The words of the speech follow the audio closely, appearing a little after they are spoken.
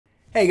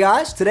Hey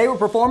guys, today we're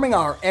performing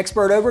our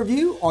expert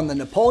overview on the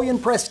Napoleon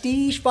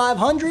Prestige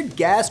 500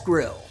 gas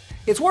grill.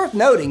 It's worth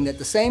noting that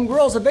the same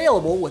grill is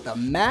available with a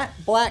matte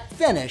black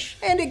finish,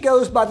 and it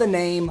goes by the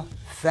name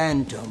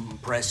Phantom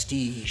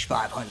Prestige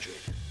 500.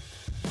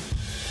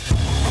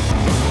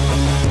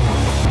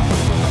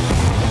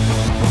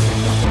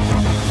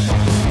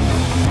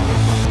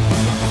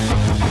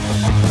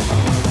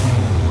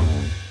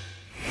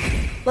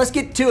 Let's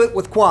get to it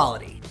with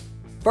quality.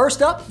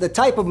 First up, the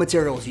type of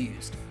materials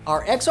used.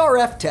 Our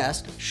XRF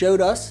test showed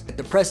us that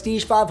the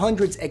Prestige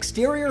 500's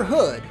exterior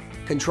hood,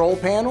 control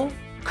panel,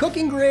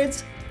 cooking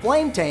grids,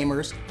 flame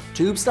tamers,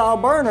 tube-style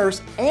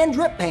burners, and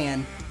drip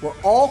pan were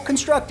all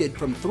constructed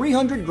from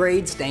 300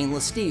 grade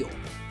stainless steel.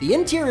 The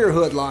interior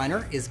hood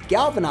liner is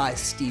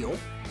galvanized steel,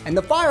 and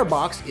the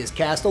firebox is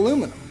cast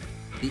aluminum.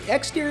 The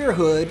exterior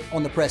hood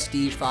on the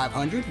Prestige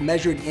 500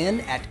 measured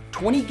in at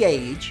 20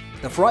 gauge,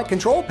 the front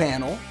control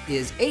panel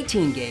is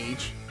 18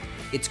 gauge,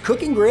 its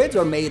cooking grids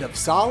are made of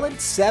solid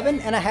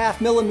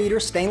 7.5mm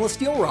stainless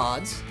steel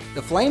rods.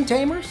 The flame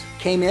tamers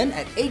came in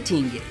at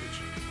 18 gauge.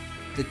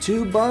 The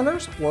tube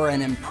burners were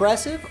an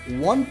impressive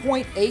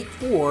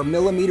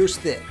 1.84mm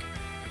thick,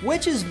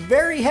 which is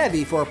very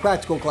heavy for a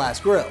practical class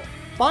grill.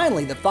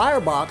 Finally, the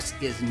firebox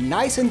is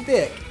nice and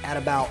thick at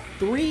about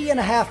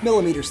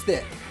 3.5mm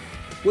thick,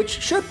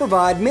 which should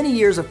provide many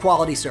years of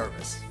quality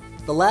service.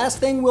 The last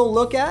thing we'll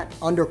look at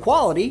under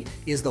quality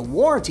is the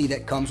warranty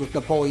that comes with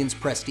Napoleon's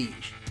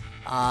Prestige.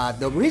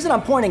 The reason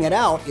I'm pointing it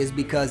out is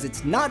because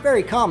it's not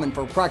very common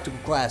for a practical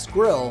class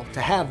grill to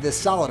have this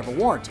solid of a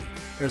warranty.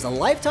 There's a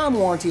lifetime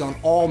warranty on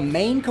all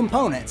main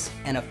components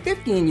and a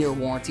 15-year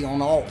warranty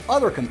on all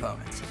other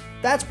components.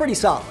 That's pretty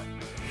solid.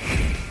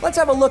 Let's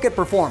have a look at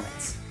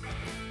performance.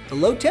 The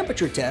low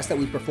temperature test that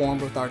we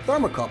performed with our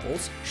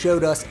thermocouples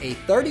showed us a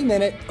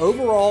 30-minute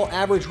overall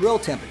average grill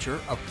temperature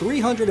of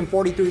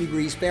 343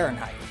 degrees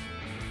Fahrenheit.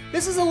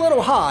 This is a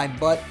little high,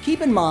 but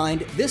keep in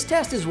mind, this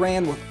test is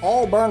ran with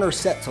all burners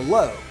set to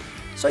low,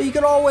 so you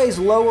could always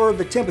lower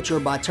the temperature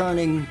by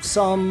turning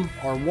some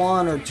or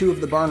one or two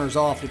of the burners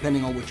off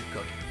depending on what you're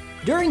cooking.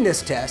 During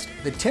this test,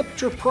 the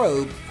temperature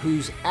probe,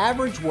 whose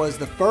average was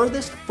the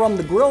furthest from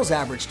the grill's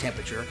average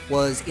temperature,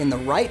 was in the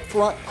right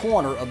front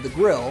corner of the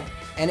grill,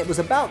 and it was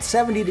about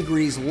 70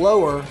 degrees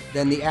lower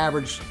than the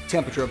average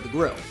temperature of the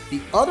grill.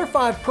 The other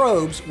 5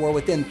 probes were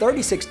within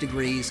 36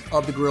 degrees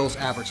of the grill's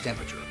average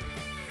temperature,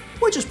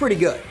 which is pretty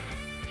good.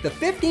 The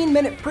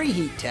 15-minute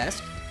preheat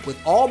test, with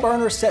all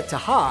burners set to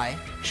high,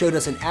 showed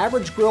us an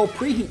average grill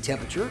preheat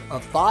temperature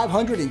of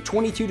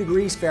 522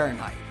 degrees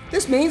Fahrenheit.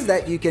 This means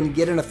that you can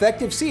get an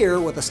effective sear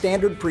with a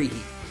standard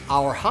preheat.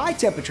 Our high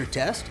temperature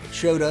test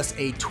showed us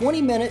a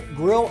 20-minute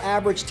grill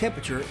average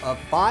temperature of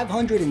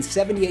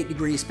 578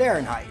 degrees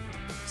Fahrenheit.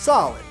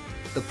 Solid.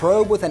 The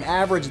probe with an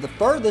average the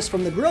furthest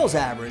from the grill's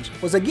average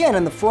was again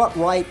in the front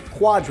right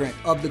quadrant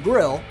of the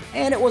grill,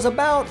 and it was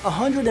about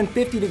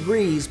 150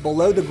 degrees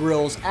below the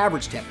grill's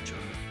average temperature.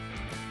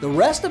 The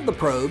rest of the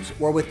probes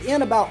were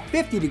within about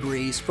 50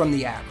 degrees from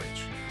the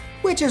average,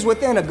 which is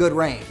within a good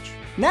range.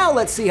 Now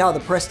let's see how the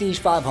Prestige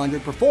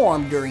 500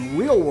 performed during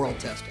real-world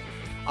testing.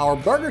 Our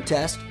burger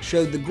test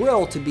showed the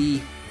grill to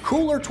be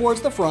cooler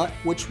towards the front,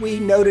 which we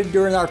noted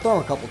during our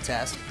thermocouple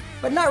test,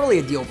 but not really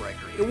a deal breaker.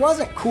 It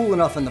wasn't cool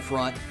enough in the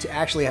front to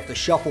actually have to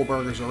shuffle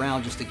burgers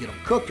around just to get them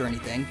cooked or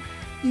anything.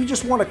 You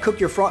just want to cook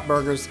your front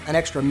burgers an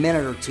extra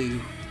minute or two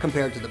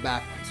compared to the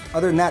back ones.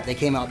 Other than that, they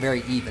came out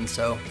very even,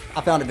 so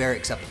I found it very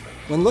acceptable.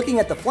 When looking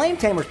at the flame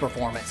tamer's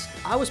performance,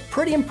 I was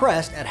pretty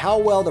impressed at how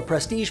well the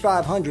Prestige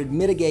 500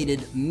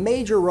 mitigated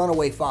major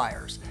runaway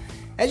fires.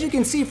 As you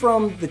can see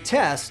from the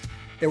test,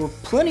 there were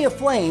plenty of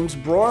flames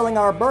broiling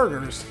our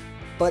burgers,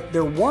 but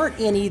there weren't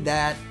any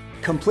that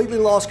completely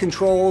lost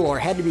control or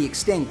had to be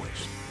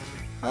extinguished.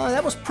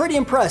 That was pretty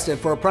impressive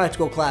for a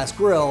practical class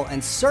grill,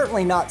 and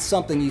certainly not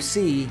something you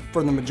see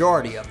for the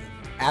majority of them.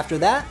 After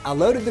that, I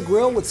loaded the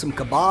grill with some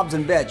kebabs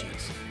and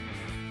veggies.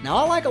 Now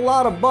I like a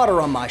lot of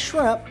butter on my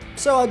shrimp,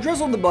 so I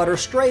drizzled the butter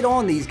straight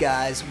on these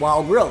guys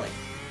while grilling.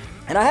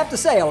 And I have to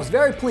say, I was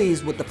very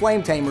pleased with the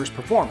flame tamer's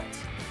performance.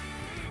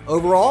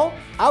 Overall,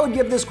 I would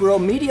give this grill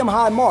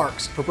medium-high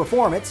marks for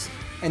performance,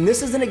 and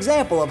this is an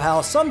example of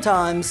how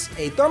sometimes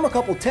a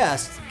thermocouple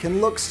test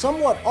can look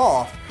somewhat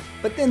off,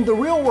 but then the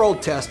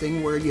real-world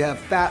testing, where you have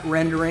fat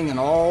rendering and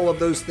all of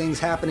those things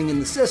happening in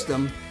the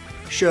system,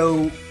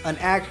 show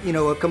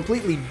a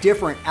completely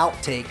different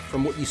outtake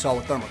from what you saw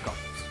with thermocouples.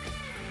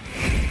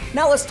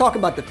 Now let's talk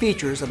about the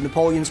features of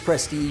Napoleon's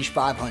Prestige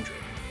 500.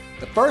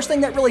 The first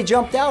thing that really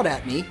jumped out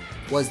at me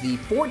was the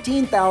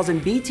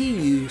 14,000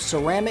 BTU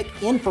ceramic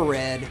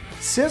infrared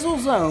sizzle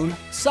zone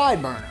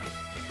side burner.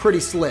 Pretty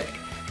slick.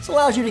 This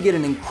allows you to get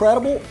an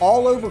incredible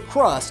all-over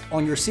crust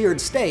on your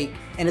seared steak,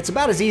 and it's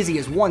about as easy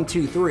as 1,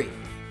 2, 3.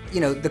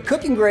 The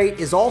cooking grate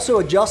is also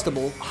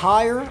adjustable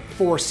higher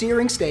for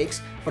searing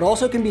steaks, but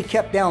also can be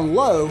kept down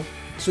low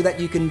so that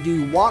you can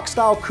do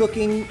wok-style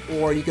cooking,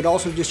 or you could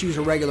also just use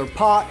a regular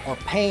pot or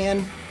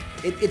pan.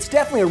 It's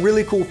definitely a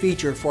really cool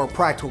feature for a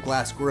practical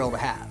glass grill to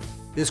have.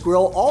 This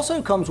grill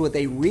also comes with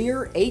a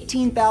rear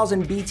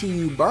 18,000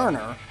 BTU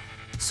burner,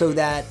 so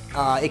that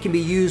it can be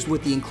used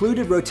with the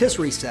included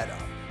rotisserie setup.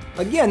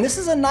 Again, this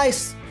is a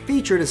nice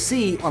feature to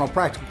see on a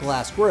practical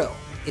glass grill.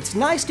 It's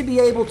nice to be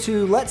able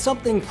to let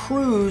something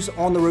cruise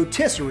on the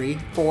rotisserie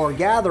for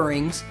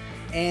gatherings,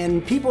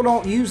 and people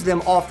don't use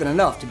them often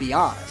enough, to be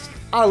honest.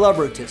 I love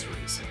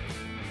rotisseries.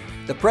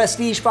 The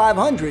Prestige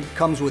 500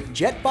 comes with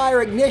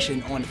Jetfire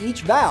ignition on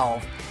each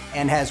valve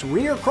and has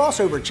rear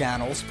crossover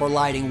channels for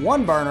lighting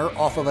one burner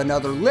off of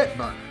another lit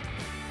burner.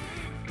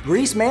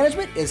 Grease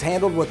management is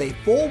handled with a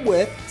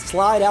full-width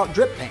slide-out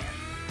drip pan.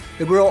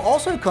 The grill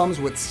also comes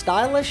with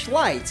stylish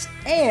lights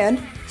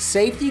and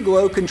safety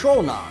glow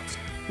control knobs,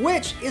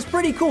 which is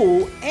pretty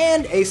cool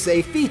and a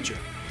safe feature.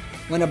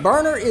 When a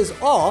burner is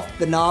off,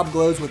 the knob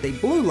glows with a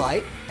blue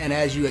light, and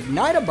as you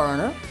ignite a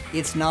burner,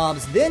 its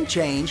knobs then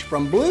change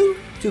from blue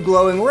to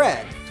glowing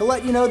red to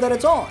let you know that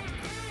it's on.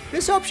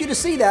 This helps you to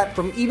see that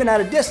from even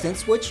at a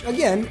distance, which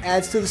again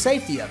adds to the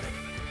safety of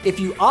it. If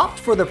you opt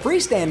for the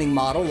freestanding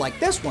model like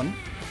this one,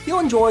 you'll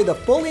enjoy the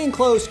fully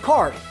enclosed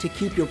cart to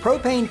keep your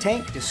propane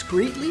tank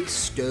discreetly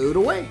stowed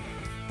away.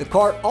 The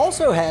cart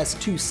also has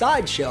two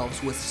side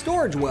shelves with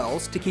storage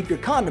wells to keep your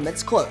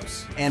condiments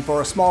close. And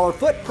for a smaller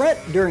footprint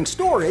during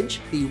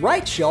storage, the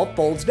right shelf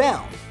folds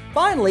down.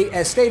 Finally,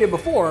 as stated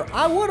before,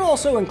 I would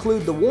also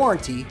include the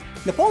warranty.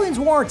 Napoleon's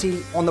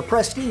warranty on the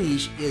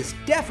Prestige is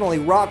definitely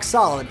rock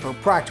solid for a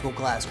practical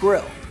glass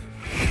grill.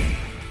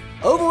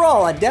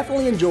 Overall, I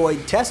definitely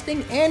enjoyed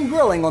testing and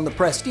grilling on the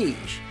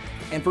Prestige.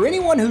 And for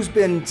anyone who's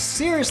been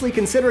seriously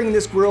considering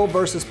this grill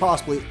versus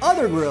possibly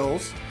other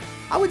grills,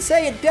 I would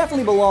say it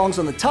definitely belongs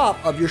on the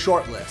top of your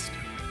short list.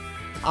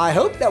 I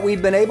hope that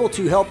we've been able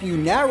to help you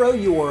narrow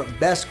your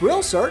best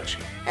grill search,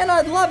 and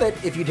I'd love it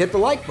if you'd hit the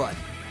like button,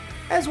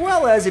 as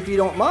well as, if you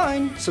don't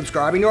mind,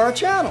 subscribing to our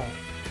channel.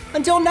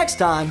 Until next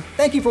time,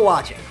 thank you for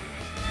watching.